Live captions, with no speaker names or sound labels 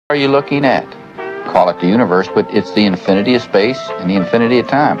are you looking at? Call it the universe, but it's the infinity of space and the infinity of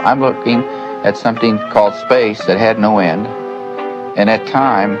time. I'm looking at something called space that had no end, and at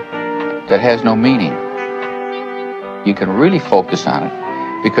time that has no meaning. You can really focus on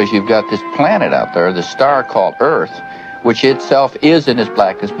it because you've got this planet out there, the star called Earth, which itself is in its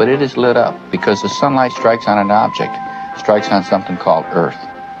blackness, but it is lit up because the sunlight strikes on an object, strikes on something called Earth.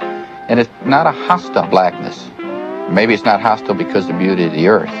 And it's not a hostile blackness. Maybe it's not hostile because of the beauty of the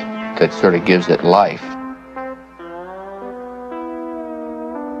Earth that sort of gives it life.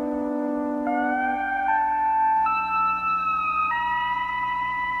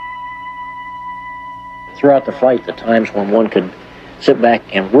 Throughout the flight, the times when one could sit back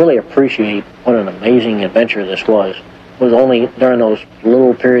and really appreciate what an amazing adventure this was only during those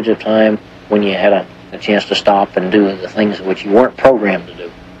little periods of time when you had a chance to stop and do the things which you weren't programmed to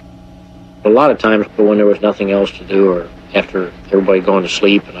do. A lot of times when there was nothing else to do, or after everybody going to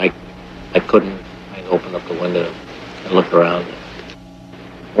sleep and I'd open up the window and look around.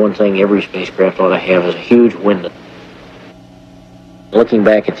 One thing every spacecraft ought to have is a huge window. Looking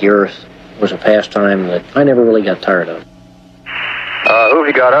back at the Earth was a pastime that I never really got tired of. Who have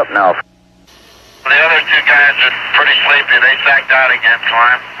you got up now? The other two guys are pretty sleepy. They sacked out again, so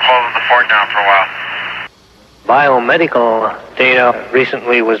I'm closing the fort down for a while. Biomedical data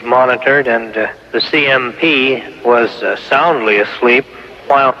recently was monitored, and the CMP was soundly asleep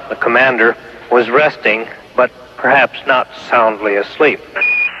while the commander was resting, but perhaps not soundly asleep.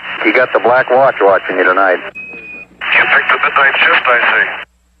 You got the Black Watch watching you tonight. You picked the midnight shift, I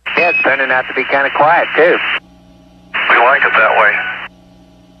see. Yeah, it's turning out to be kind of quiet, too. We like it that way.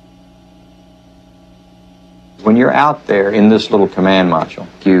 When you're out there in this little command module,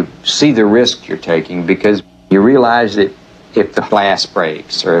 you see the risk you're taking because you realize that if the glass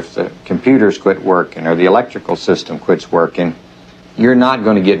breaks or if the computers quit working or the electrical system quits working, you're not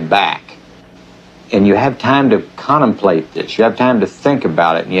going to get back. And you have time to contemplate this. You have time to think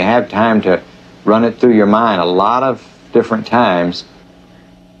about it, and you have time to run it through your mind a lot of different times.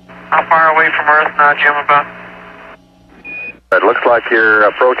 How far away from Earth now, Jim, about? It looks like you're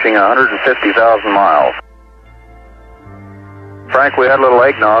approaching 150,000 miles. Frank, we had a little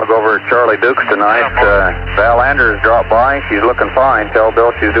eggnog over at Charlie Duke's tonight. Val Anders dropped by. She's looking fine. Tell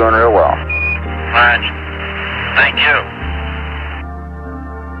Bill she's doing real well. Right. Thank you.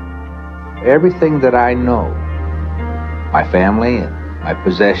 Everything that I know, my family and my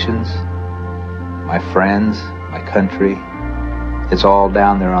possessions, my friends, my country, it's all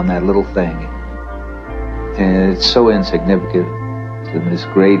down there on that little thing. And it's so insignificant in this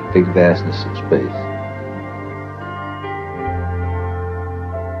great big vastness of space.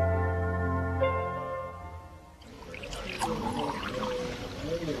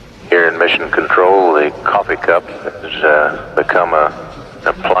 Here in Mission Control, the coffee cup has become an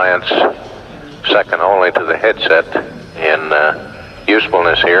appliance second only to the headset in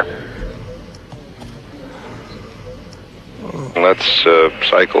usefulness here. Let's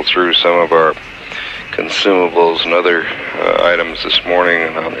cycle through some of our consumables and other items this morning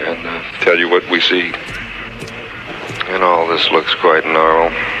and tell you what we see. And all this looks quite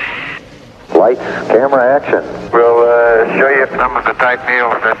normal. Lights, camera, action. We'll show you some of the type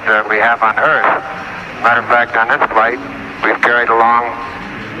meals that we have on Earth. Matter of fact, on this flight, we've carried along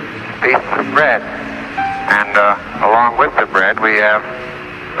pieces of bread. And along with the bread, we have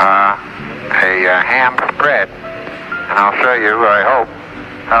a ham spread. And I'll show you, I hope,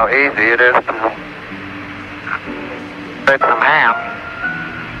 how easy it is to spread some ham.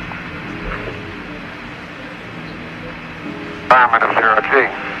 Environment of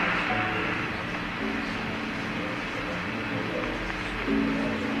 0G.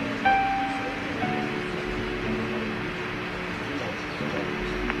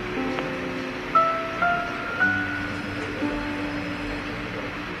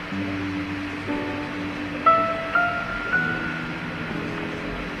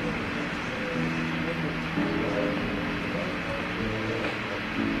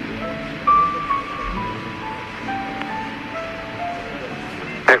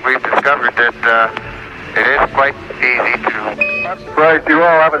 We've discovered that it is quite easy to... I'm surprised you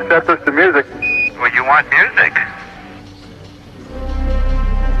all haven't set this to music. Well, you want music?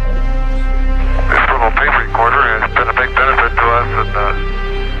 This little tape recorder has been a big benefit to us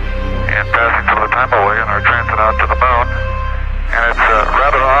in passing some of the time away in our transit out to the moon. And it's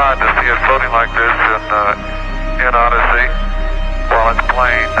rather odd to see it floating like this in Odyssey while it's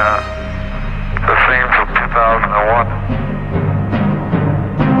playing the theme from 2001.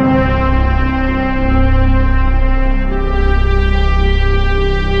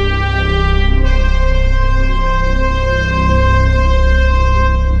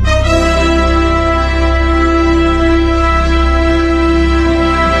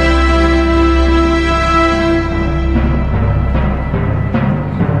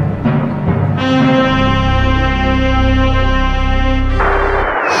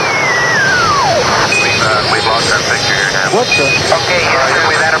 Okay, Houston,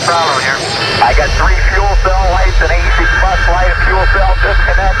 we've had a problem here. I got 3 fuel cell lights, an AC bus light, fuel cell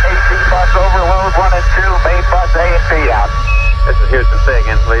disconnect, AC bus overload, 1 and 2, main bus A and B out. This is Houston. Say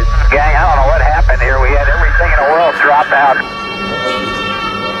again, please. Gang, I don't know what happened here. We had everything in the world drop out.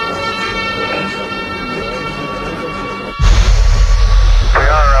 We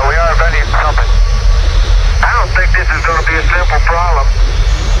are ready for something. I don't think this is going to be a simple problem.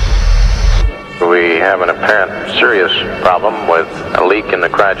 We have an apparent serious problem with a leak in the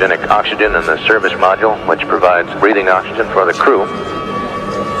cryogenic oxygen in the service module, which provides breathing oxygen for the crew.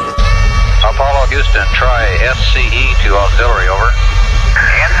 Apollo Houston, try SCE to auxiliary, over.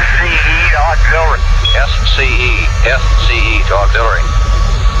 SCE to auxiliary. SCE to auxiliary.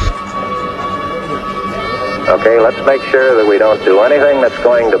 Okay, let's make sure that we don't do anything that's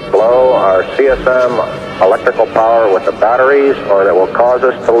going to blow our CSM electrical power with the batteries or that will cause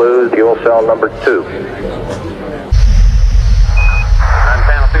us to lose fuel cell number 2. On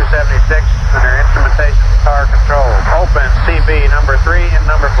panel 276, under instrumentation power control. Open CB number 3 and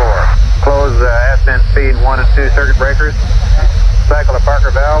number 4. Close SN speed 1 and 2 circuit breakers. Cycle the Parker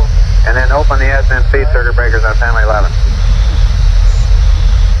valve, and then open the SN speed circuit breakers on panel 11.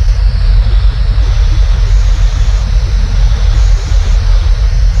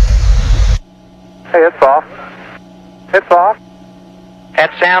 Hey, it's off. It's off.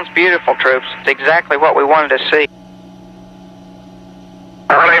 That sounds beautiful, troops. It's exactly what we wanted to see.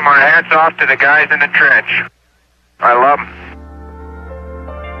 Early, my hats off to the guys in the trench. I love them.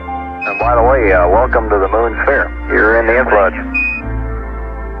 And by the way, welcome to the moon sphere. You're in the influx.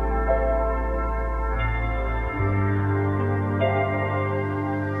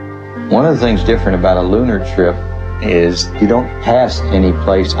 One of the things different about a lunar trip is you don't pass any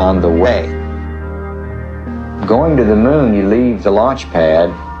place on the way. Going to the moon, you leave the launch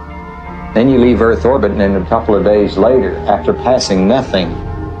pad, then you leave Earth orbit, and then a couple of days later, after passing nothing,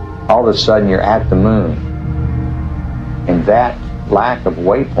 all of a sudden you're at the moon. And that lack of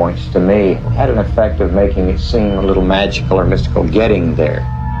waypoints, to me, had an effect of making it seem a little magical or mystical getting there.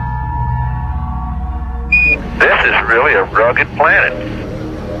 This is really a rugged planet.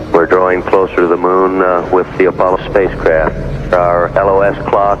 We're drawing closer to the moon with the Apollo spacecraft. Our LOS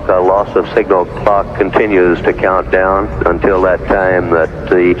clock, loss of signal clock, continues to count down until that time that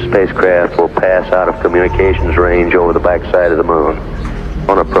the spacecraft will pass out of communications range over the backside of the moon.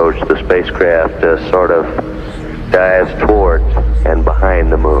 On approach, the spacecraft sort of dives towards and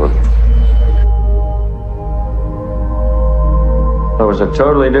behind the moon. It was a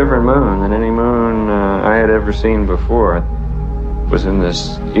totally different moon than any moon I had ever seen before. It was in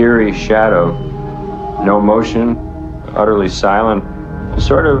this eerie shadow, no motion, utterly silent. It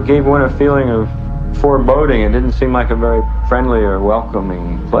sort of gave one a feeling of foreboding. It didn't seem like a very friendly or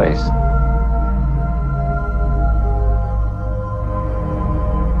welcoming place.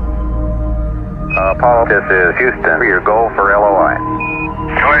 Apollo, this is Houston. Your goal for LOI.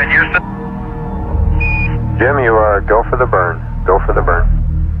 Go ahead, Houston. Jim, you are go for the burn. Go for the burn.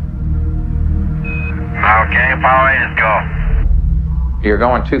 Okay, Apollo, let's go. You're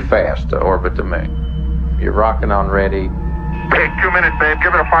going too fast to orbit the moon. You're rocking on ready. Hey, 2 minutes, babe.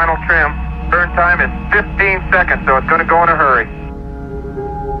 Give it a final trim. Burn time is 15 seconds, so it's going to go in a hurry.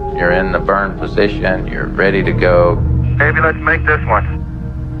 You're in the burn position. You're ready to go. Baby, let's make this one.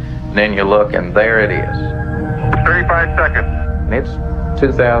 And then you look, and there it is. 35 seconds. And it's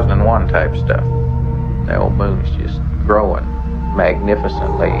 2001 type stuff. The old moon's just growing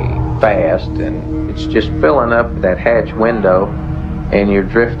magnificently fast, and it's just filling up that hatch window, and you're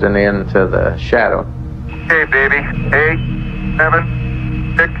drifting into the shadow. Okay, baby. 8,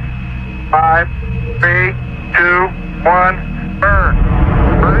 7, 6, 5, 3, 2, 1, burn.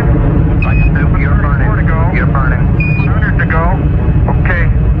 Burn. You're burning. 4 to go. You're burning. 100 to go. Okay.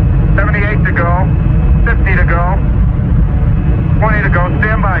 78 to go. 50 to go. 20 to go.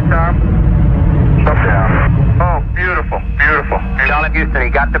 Stand by, Tom. Up down. Oh, beautiful, beautiful. Charlie Houston, he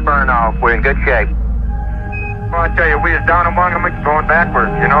got the burn off. We're in good shape. Well, I tell you, we is down among them, it's going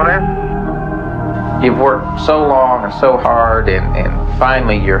backwards. You know that? You've worked so long and so hard, and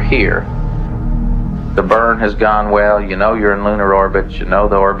finally you're here. The burn has gone well. You know you're in lunar orbit. You know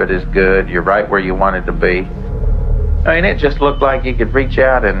the orbit is good. You're right where you wanted to be. I mean, it just looked like you could reach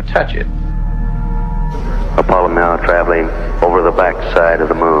out and touch it. Apollo now traveling over the backside of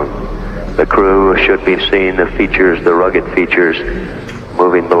the moon. The crew should be seeing the features, the rugged features,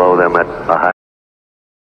 moving below them at a high